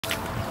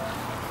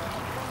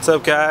What's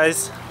up,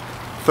 guys?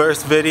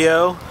 First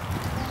video.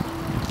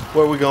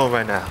 Where are we going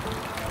right now?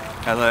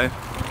 LA.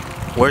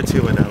 Where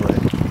to in LA?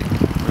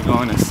 We're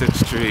going to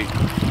 6th Street,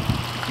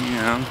 you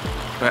know,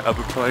 that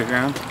upper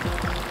playground.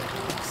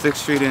 6th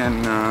Street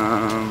in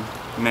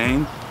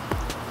Maine.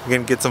 We're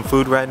gonna get some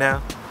food right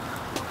now?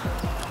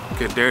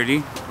 Get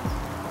dirty.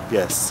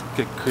 Yes.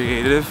 Get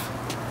creative.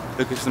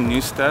 Look at some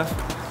new stuff.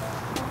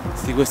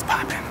 See what's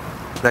poppin'.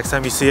 Next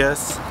time you see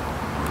us,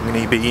 we're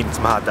gonna be eating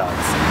some hot dogs.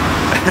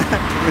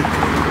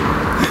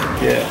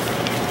 Yeah.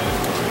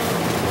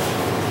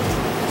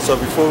 So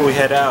before we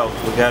head out,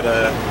 we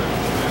gotta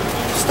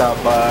stop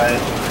by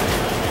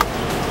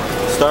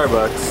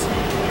Starbucks.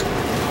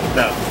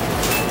 No,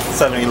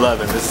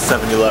 7-Eleven. This is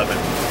 7-Eleven.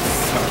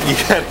 You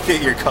gotta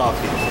get your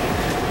coffee.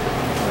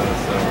 That was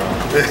so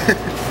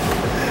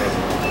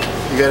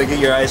wrong. You gotta get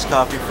your iced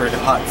coffee for a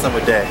hot summer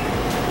day.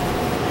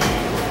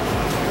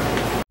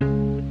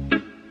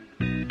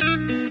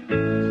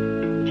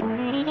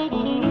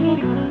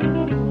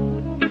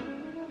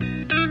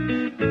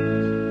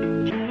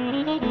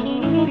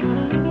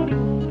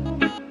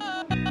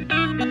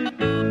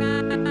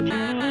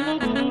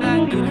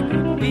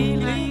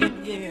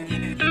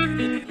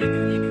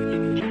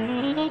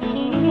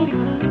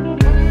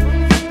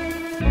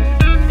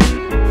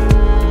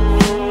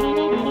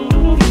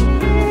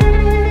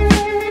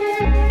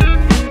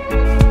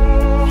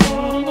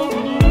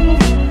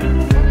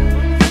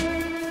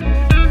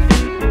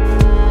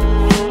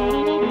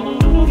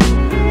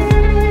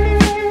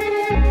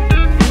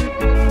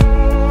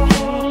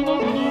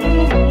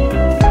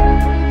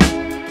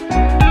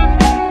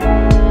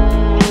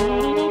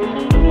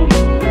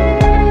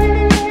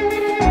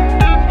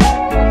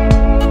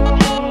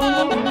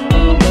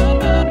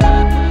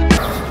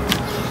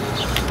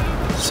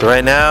 So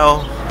right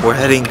now, we're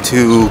heading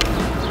to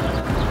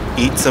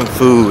eat some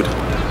food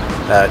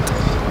at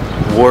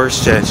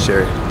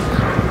Worcestershire,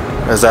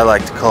 as I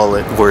like to call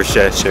it,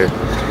 Worcestershire.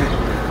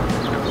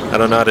 I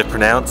don't know how to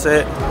pronounce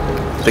it.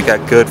 They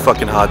got good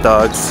fucking hot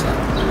dogs,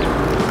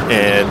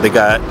 and they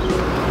got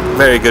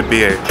very good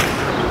beer.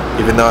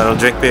 Even though I don't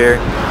drink beer,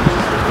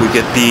 we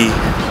get the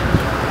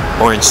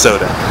orange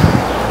soda.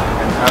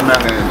 I'm not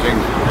gonna drink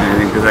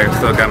anything because I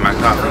still got my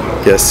coffee.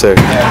 Yes, sir.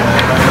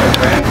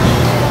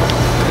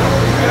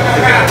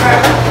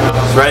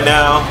 So right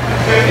now,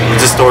 we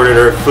just ordered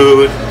our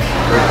food.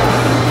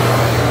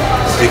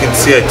 So you can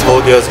see I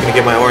told you I was going to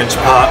get my orange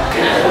pop.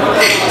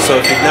 So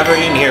if you've never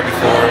eaten here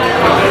before,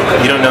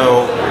 you don't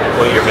know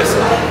what you're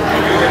missing.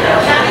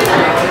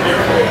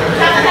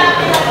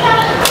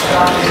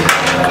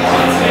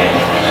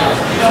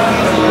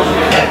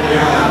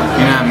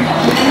 You're not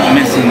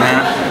missing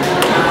that.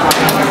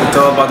 It's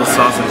all about the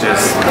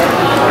sausages.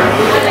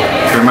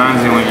 It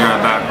reminds me when you're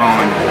back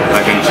home,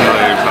 like in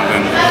Chile or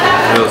something,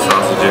 real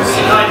sausages.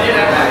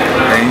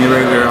 Ain't your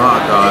regular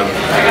hot dog,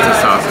 it's a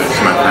sausage,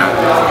 my friend.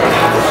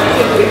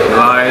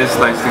 Elias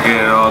likes to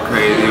get it all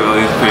crazy, all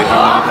these crazy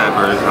little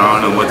peppers. I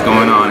don't know what's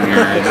going on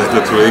here, it just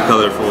looks really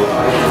colorful.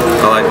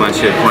 I like my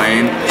shit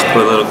plain, just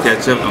put a little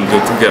ketchup, I'm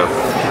good to go.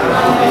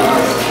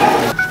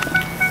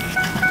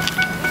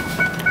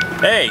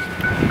 Hey!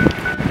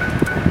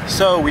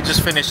 So we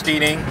just finished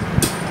eating.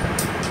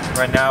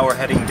 Right now we're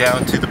heading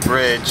down to the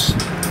bridge,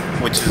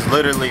 which is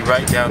literally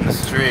right down the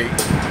street.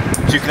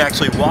 You can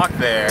actually walk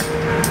there,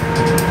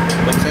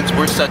 but since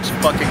we're such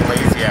fucking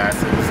lazy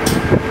asses,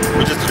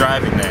 we're just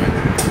driving there,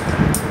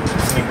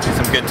 listening to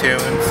some good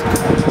tunes,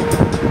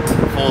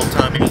 full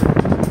tummy,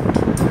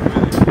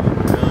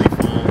 really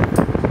full.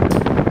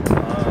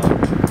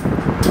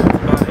 That's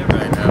about it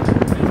right now.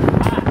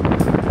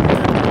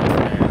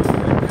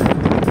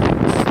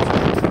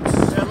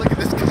 Yeah, look at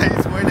this guy,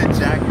 he's wearing a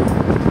jacket.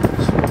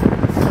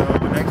 So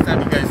next time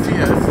you guys see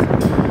us,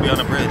 we'll be on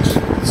a bridge.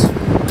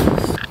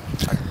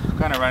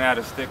 Kind of ran out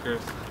of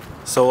stickers.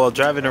 So while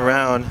driving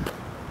around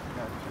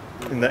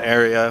in the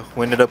area,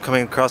 we ended up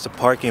coming across a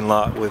parking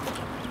lot with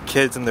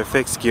kids in their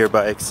fixed gear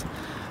bikes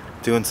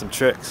doing some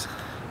tricks.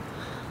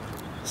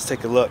 Let's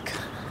take a look.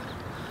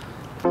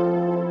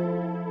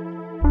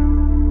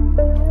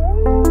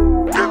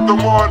 Get the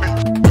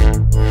money.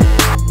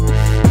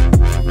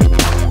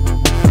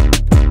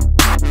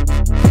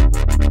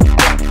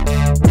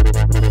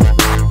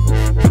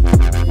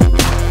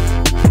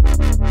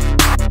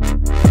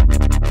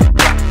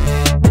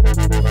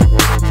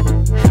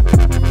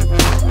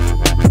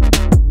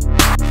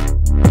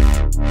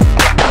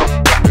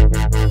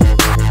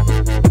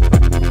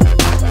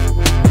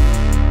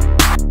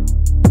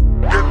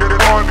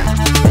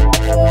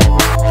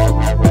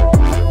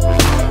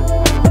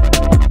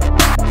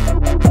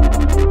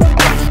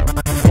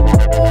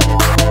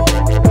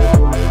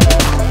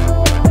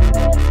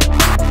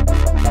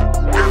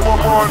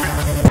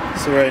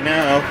 So right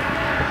now,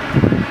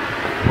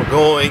 we're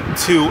going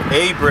to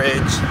a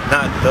bridge,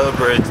 not the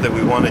bridge that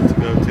we wanted to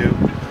go to,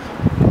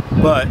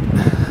 but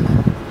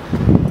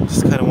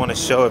just kind of want to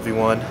show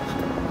everyone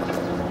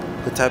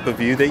the type of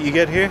view that you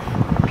get here.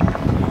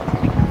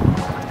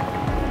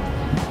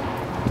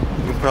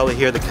 You can probably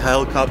hear the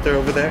helicopter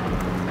over there.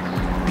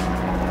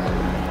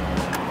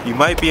 you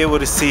might be able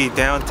to see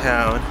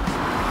downtown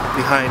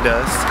behind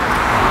us.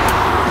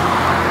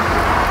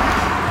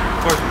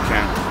 Of course we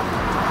can.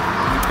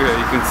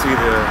 You can see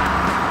the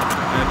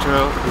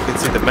metro. You can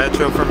see the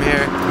metro from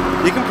here.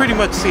 You can pretty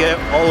much see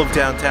all of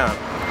downtown.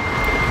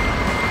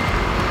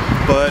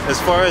 But as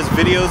far as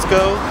videos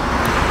go,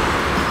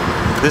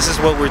 this is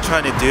what we're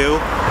trying to do.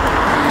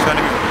 Trying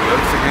to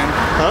looks again.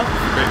 Huh?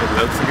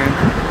 It looks again.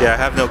 Yeah, I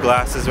have no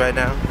glasses right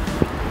now,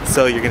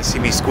 so you're gonna see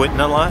me squinting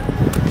a lot.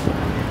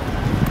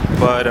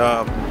 But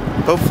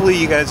hopefully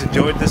you guys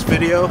enjoyed this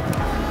video.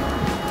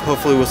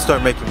 Hopefully we'll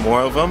start making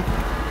more of them.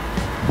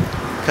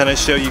 Kind of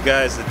show you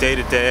guys the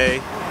day-to-day,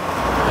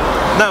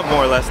 not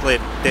more or less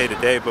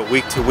day-to-day, but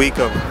week-to-week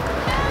of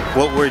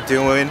what we're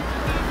doing,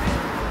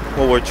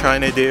 what we're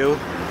trying to do,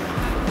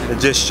 and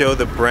just show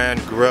the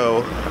brand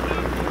grow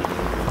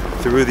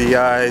through the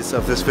eyes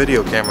of this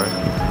video camera.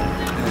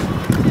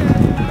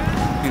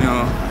 And, you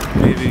know,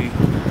 maybe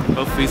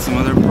hopefully some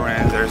other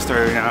brands that are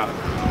starting out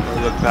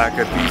will look back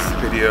at these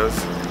videos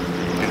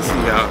and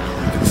see how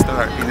you can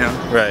start, you know?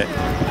 Right.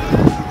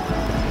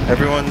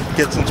 Everyone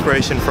gets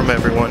inspiration from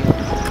everyone,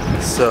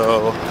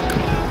 so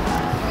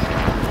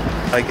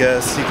I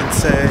guess you can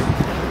say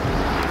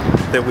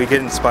that we get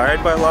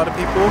inspired by a lot of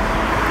people,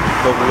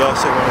 but we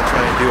also want to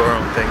try and do our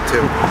own thing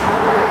too.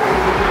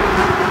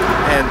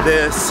 And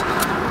this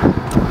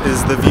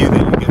is the view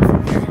that you get